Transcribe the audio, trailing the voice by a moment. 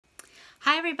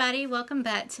Hi everybody, welcome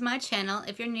back to my channel.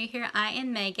 If you're new here, I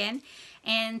am Megan,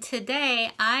 and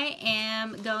today I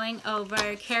am going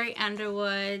over Carrie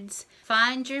Underwood's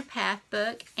Find Your Path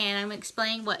book, and I'm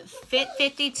explaining what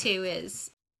FIT52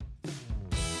 is.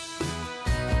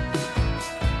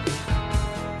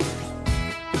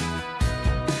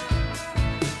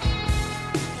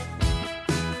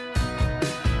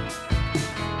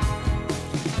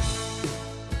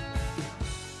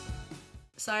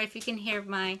 Sorry if you can hear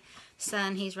my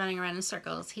son, he's running around in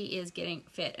circles. He is getting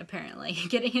fit, apparently,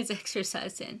 getting his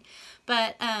exercise in.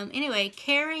 But anyway,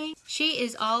 Carrie, she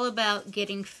is all about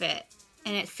getting fit,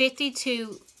 and at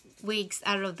 52 weeks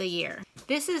out of the year.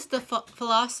 This is the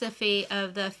philosophy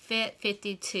of the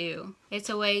FIT52. It's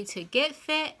a way to get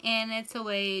fit, and it's a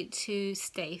way to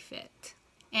stay fit.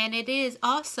 And it is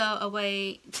also a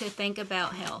way to think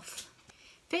about health.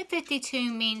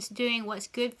 FIT52 means doing what's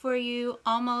good for you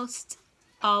almost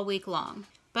all week long.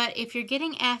 But if you're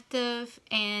getting active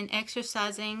and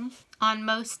exercising on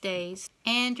most days,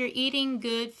 and you're eating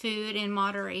good food in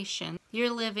moderation, you're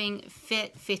living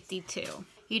FIT52.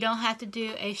 You don't have to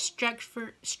do a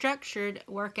structured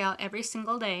workout every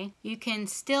single day. You can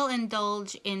still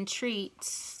indulge in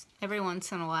treats every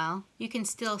once in a while. You can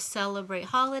still celebrate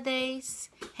holidays,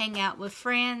 hang out with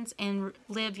friends, and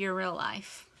live your real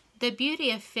life. The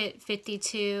beauty of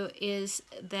FIT52 is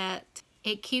that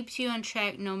it keeps you on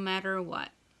track no matter what.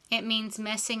 It means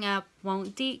messing up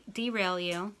won't derail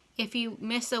you. If you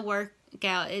miss a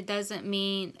workout, it doesn't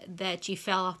mean that you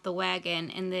fell off the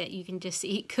wagon and that you can just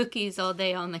eat cookies all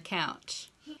day on the couch.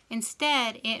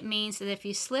 Instead, it means that if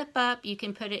you slip up, you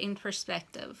can put it in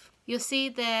perspective. You'll see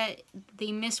that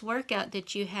the missed workout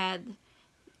that you had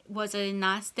was a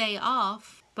nice day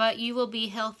off, but you will be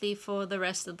healthy for the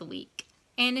rest of the week.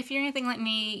 And if you're anything like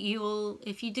me,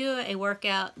 if you do a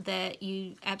workout that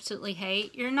you absolutely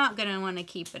hate, you're not going to want to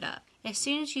keep it up. As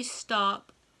soon as you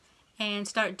stop and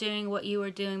start doing what you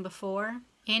were doing before,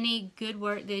 any good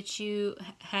work that you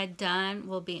had done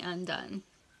will be undone.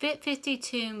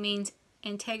 FIT52 means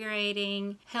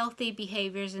integrating healthy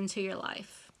behaviors into your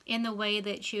life in the way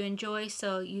that you enjoy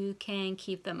so you can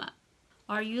keep them up.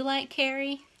 Are you like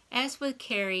Carrie? As with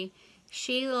Carrie,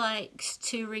 she likes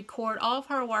to record all of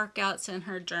her workouts in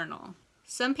her journal.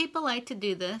 Some people like to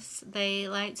do this. They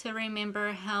like to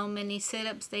remember how many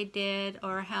sit-ups they did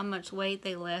or how much weight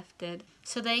they lifted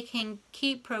so they can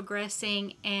keep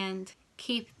progressing and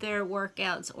keep their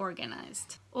workouts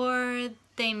organized. Or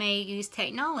they may use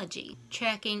technology,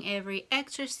 tracking every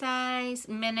exercise,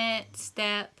 minute,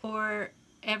 step, or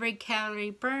every calorie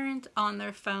burned on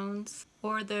their phones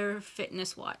or their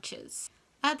fitness watches.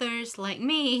 Others, like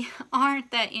me,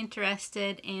 aren't that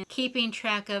interested in keeping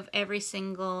track of every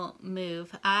single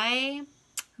move. I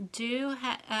do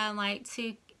like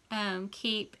to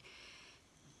keep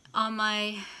on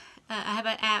my, I have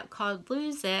an app called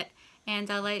Lose It, and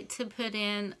I like to put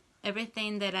in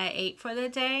everything that I ate for the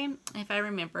day, if I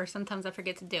remember. Sometimes I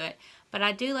forget to do it, but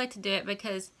I do like to do it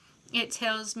because it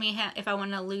tells me if I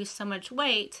want to lose so much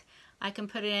weight, I can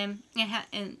put it in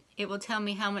and it will tell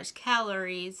me how much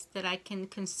calories that I can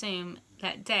consume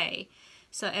that day.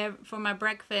 So for my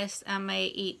breakfast, I may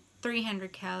eat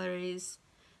 300 calories.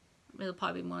 It'll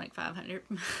probably be more like 500.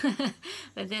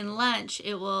 But then lunch,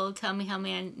 it will tell me how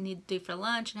many I need to do for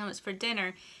lunch and how much for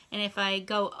dinner. And if I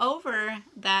go over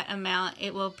that amount,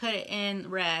 it will put it in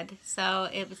red. So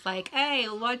it was like, hey,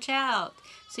 watch out.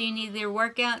 So you need your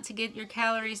workout to get your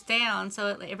calories down.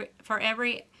 So for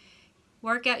every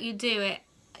workout you do,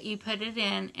 you put it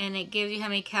in, and it gives you how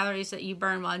many calories that you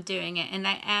burn while doing it, and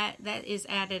that is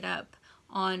added up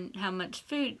on how much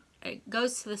food. It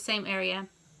goes to the same area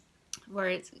where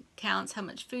it counts how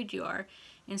much food you are,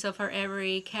 and so for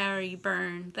every calorie you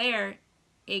burn there,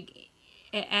 it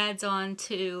adds on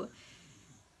to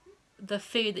the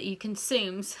food that you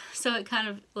consume, so it kind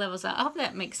of levels out. I hope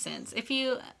that makes sense. If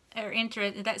you are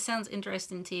interested, that sounds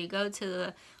interesting to you, go to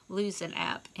the Lose It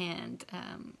app and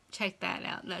check that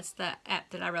out. That's the app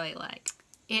that I really like.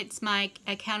 It's my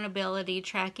accountability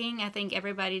tracking. I think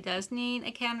everybody does need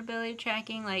accountability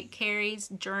tracking, like Carrie's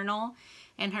journal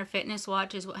and her fitness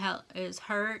watch is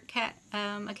her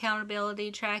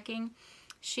accountability tracking.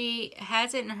 She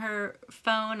has it in her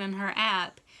phone and her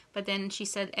app, but then she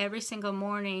said every single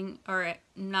morning or at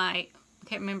night, I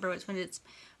can't remember which one it's,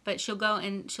 but she'll go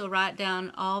and she'll write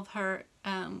down all of her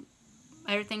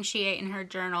everything she ate in her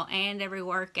journal and every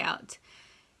workout.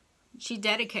 She's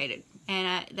dedicated,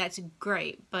 and that's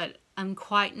great, but I'm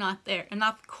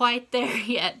not quite there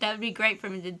yet. That would be great for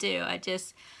me to do. I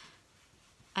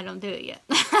don't do it yet.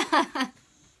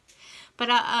 But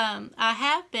I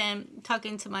have been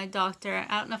talking to my doctor.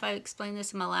 I don't know if I explained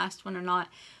this in my last one or not,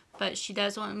 but she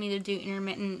does want me to do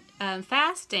intermittent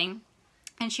fasting.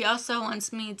 And she also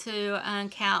wants me to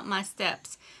count my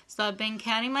steps. So I've been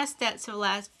counting my steps for the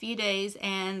last few days,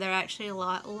 and they're actually a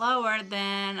lot lower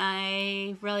than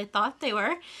I really thought they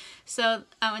were. So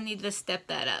I would need to step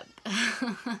that up.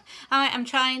 I'm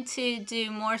trying to do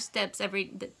more steps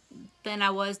than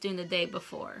I was doing the day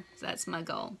before. So that's my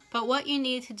goal. But what you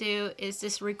need to do is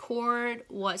just record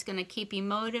what's going to keep you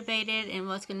motivated and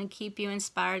what's going to keep you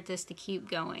inspired just to keep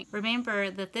going.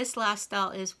 Remember that this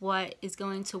lifestyle is what is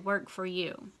going to work for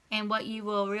you and what you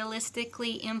will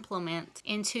realistically implement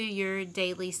into your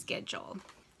daily schedule.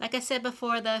 Like I said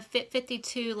before, the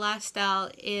FIT52 lifestyle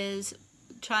is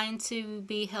trying to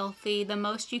be healthy the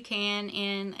most you can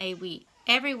in a week.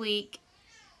 Every week,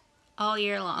 all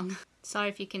year long. Sorry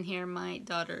if you can hear my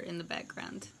daughter in the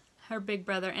background. Her big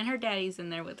brother and her daddy's in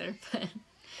there with her, but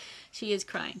she is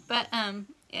crying. But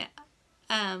yeah,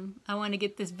 I want to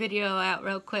get this video out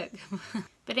real quick.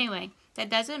 But anyway, that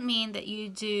doesn't mean that you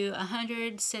do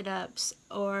 100 sit-ups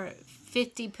or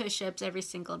 50 push-ups every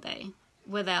single day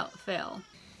without fail.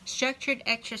 Structured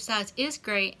exercise is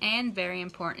great and very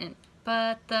important,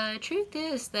 but the truth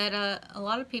is that a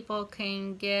lot of people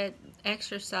can get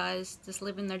exercise just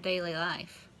living their daily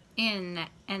life in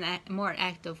a more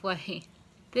active way.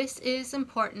 This is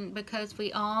important because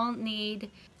we all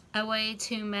need a way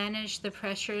to manage the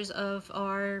pressures of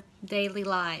our daily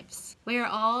lives. We are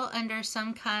all under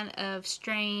some kind of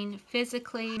strain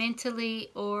physically, mentally,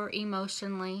 or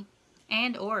emotionally,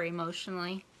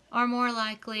 or more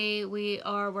likely we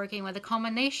are working with a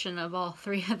combination of all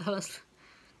three of those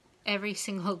every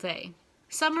single day.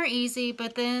 Some are easy,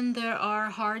 but then there are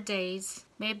hard days.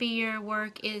 Maybe your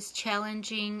work is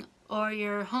challenging, or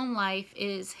your home life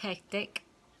is hectic,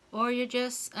 or you're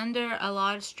just under a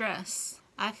lot of stress.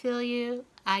 I feel you,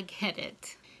 I get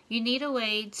it. You need a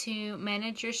way to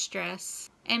manage your stress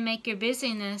and make your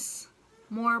busyness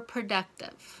more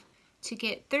productive. To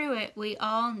get through it, we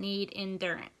all need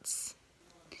endurance.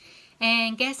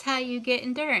 And guess how you get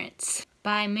endurance?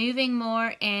 By moving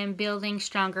more and building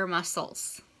stronger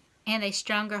muscles and a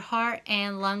stronger heart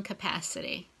and lung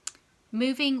capacity.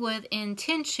 Moving with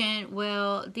intention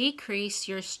will decrease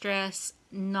your stress,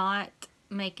 not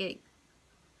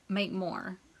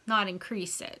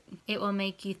increase it. It will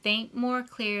make you think more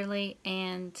clearly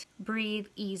and breathe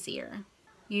easier.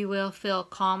 You will feel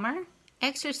calmer.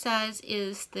 Exercise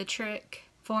is the trick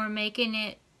for making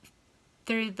it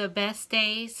through the best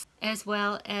days as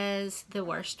well as the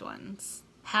worst ones.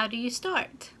 How do you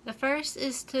start? The first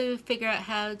is to figure out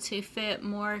how to fit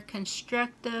more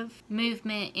constructive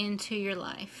movement into your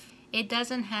life. It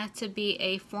doesn't have to be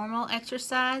a formal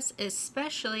exercise,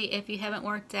 especially if you haven't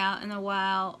worked out in a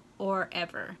while or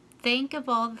ever. Think of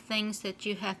all the things that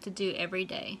you have to do every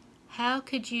day. How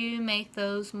could you make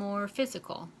those more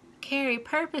physical? Carrie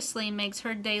purposely makes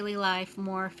her daily life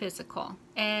more physical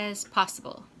as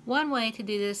possible. One way to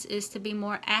do this is to be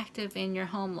more active in your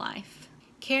home life.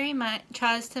 Carrie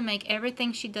tries to make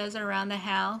everything she does around the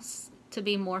house to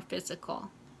be more physical,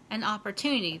 an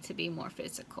opportunity to be more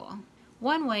physical.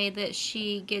 One way that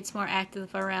she gets more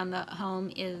active around the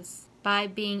home is by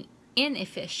being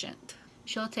inefficient.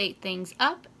 She'll take things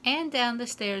up and down the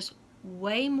stairs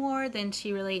way more than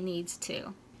she really needs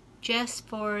to, just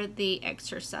for the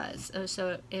exercise.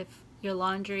 So if your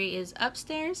laundry is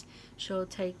upstairs, she'll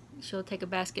take a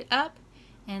basket up,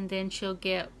 and then she'll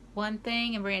get one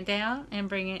thing and bring it down and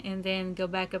bring it and then go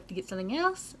back up to get something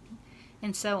else,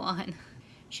 and so on.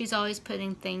 She's always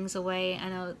putting things away. I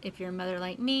know if you're a mother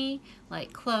like me,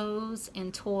 like clothes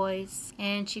and toys,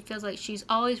 and she feels like she's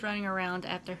always running around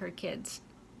after her kids,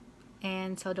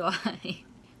 and so do I.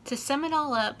 To sum it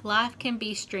all up, life can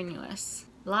be strenuous.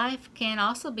 Life can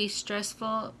also be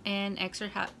stressful, and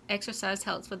exercise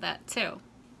helps with that too.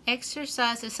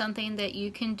 Exercise is something that you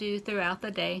can do throughout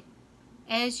the day.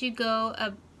 As you go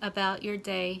about your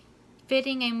day,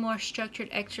 fitting a more structured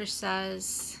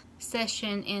exercise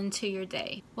session into your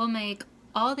day will make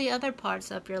all the other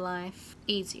parts of your life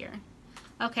easier.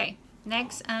 Okay,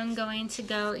 next I'm going to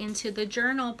go into the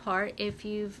journal part. If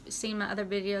you've seen my other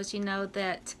videos, you know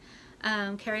that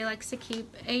Carrie likes to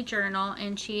keep a journal,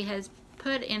 and she has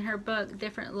put in her book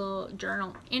different little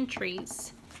journal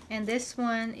entries. And this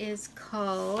one is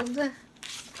called,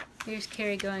 here's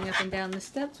Carrie going up and down the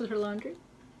steps with her laundry.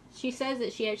 She says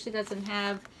that she actually doesn't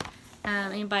have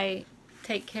anybody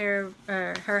take care of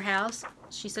her house.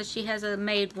 She says she has a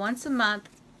maid once a month,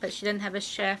 but she doesn't have a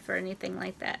chef or anything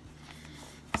like that.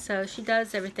 So she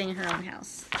does everything in her own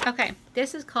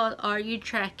what is called Are You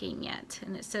Tracking Yet?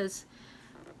 And it says,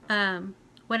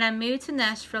 When I moved to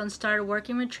Nashville and started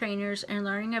working with trainers and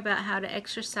learning about how to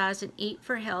exercise and eat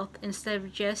for health instead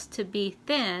of just to be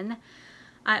thin,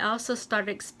 I also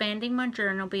started expanding my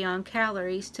journal beyond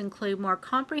calories to include more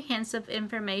comprehensive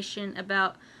information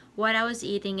about what I was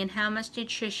eating and how much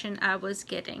nutrition I was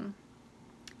getting.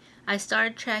 I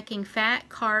started tracking fat,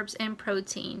 carbs, and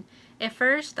protein. At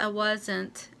first, I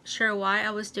wasn't sure why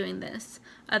I was doing this,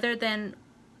 other than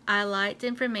I liked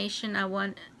information and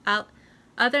wanted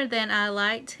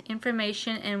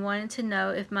to know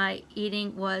if my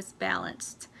eating was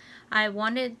balanced. I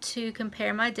wanted to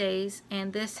compare my days,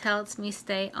 and this helps me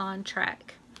stay on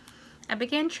track. I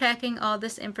began tracking all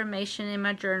this information in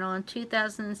my journal in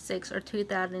 2006 or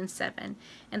 2007,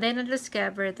 and then I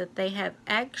discovered that they have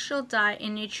actual diet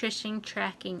and nutrition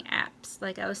tracking apps,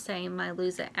 like I was saying, my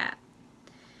Lose It app.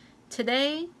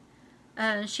 Today,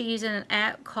 she uses an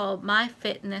app called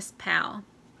MyFitnessPal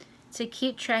to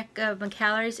keep track of my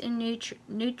calories and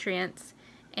nutrients,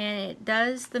 and it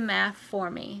does the math for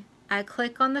me. I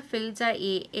click on the foods I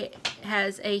eat. It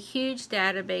has a huge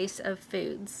database of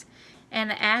foods, and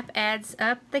the app adds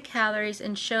up the calories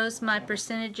and shows my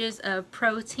percentages of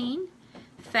protein,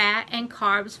 fat, and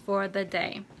carbs for the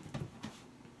day.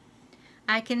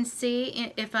 I can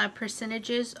see if my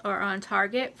percentages are on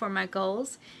target for my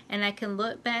goals, and I can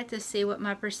look back to see what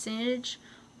my percentages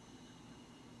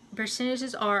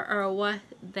are or what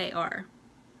they are.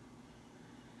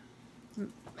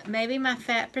 Maybe my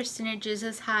fat percentages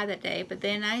is high that day, but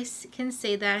then I can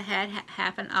see that I had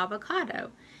half an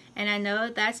avocado. And I know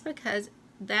that's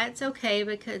okay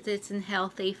because it's in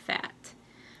healthy fat.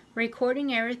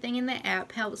 Recording everything in the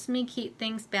app helps me keep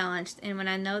things balanced, and when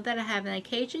I know that I have an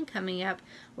occasion coming up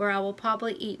where I will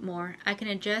probably eat more, I can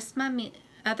adjust my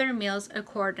other meals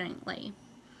accordingly.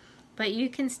 But you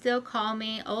can still call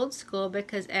me old school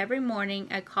because every morning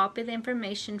I copy the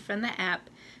information from the app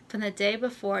from the day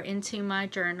before into my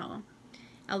journal,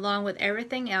 along with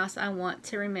everything else I want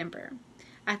to remember.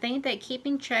 I think that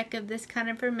keeping track of this kind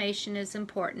of information is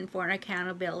important for an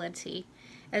accountability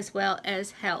as well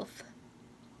as health.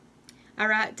 I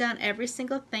write down every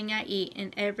single thing I eat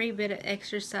and every bit of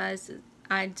exercise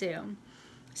I do.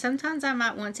 Sometimes I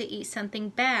might want to eat something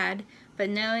bad, but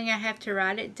knowing I have to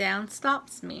write it down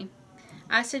stops me.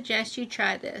 I suggest you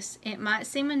try this. It might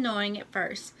seem annoying at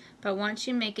first, but once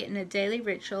you make it in a daily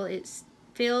ritual, it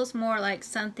feels more like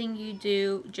something you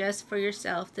do just for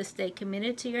yourself to stay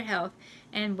committed to your health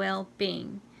and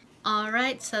well-being.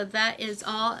 Alright, so that is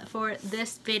all for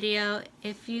this video.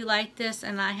 If you like this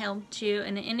and I helped you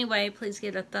in any way, please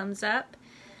give it a thumbs up.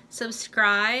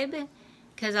 Subscribe,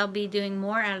 because I'll be doing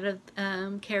more out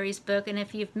of Carrie's book. And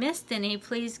if you've missed any,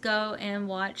 please go and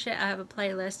watch it. I have a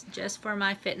playlist just for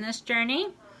my fitness journey.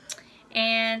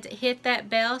 And hit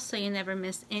that bell so you never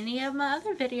miss any of my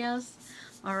other videos.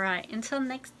 Alright, until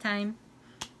next time,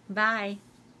 bye.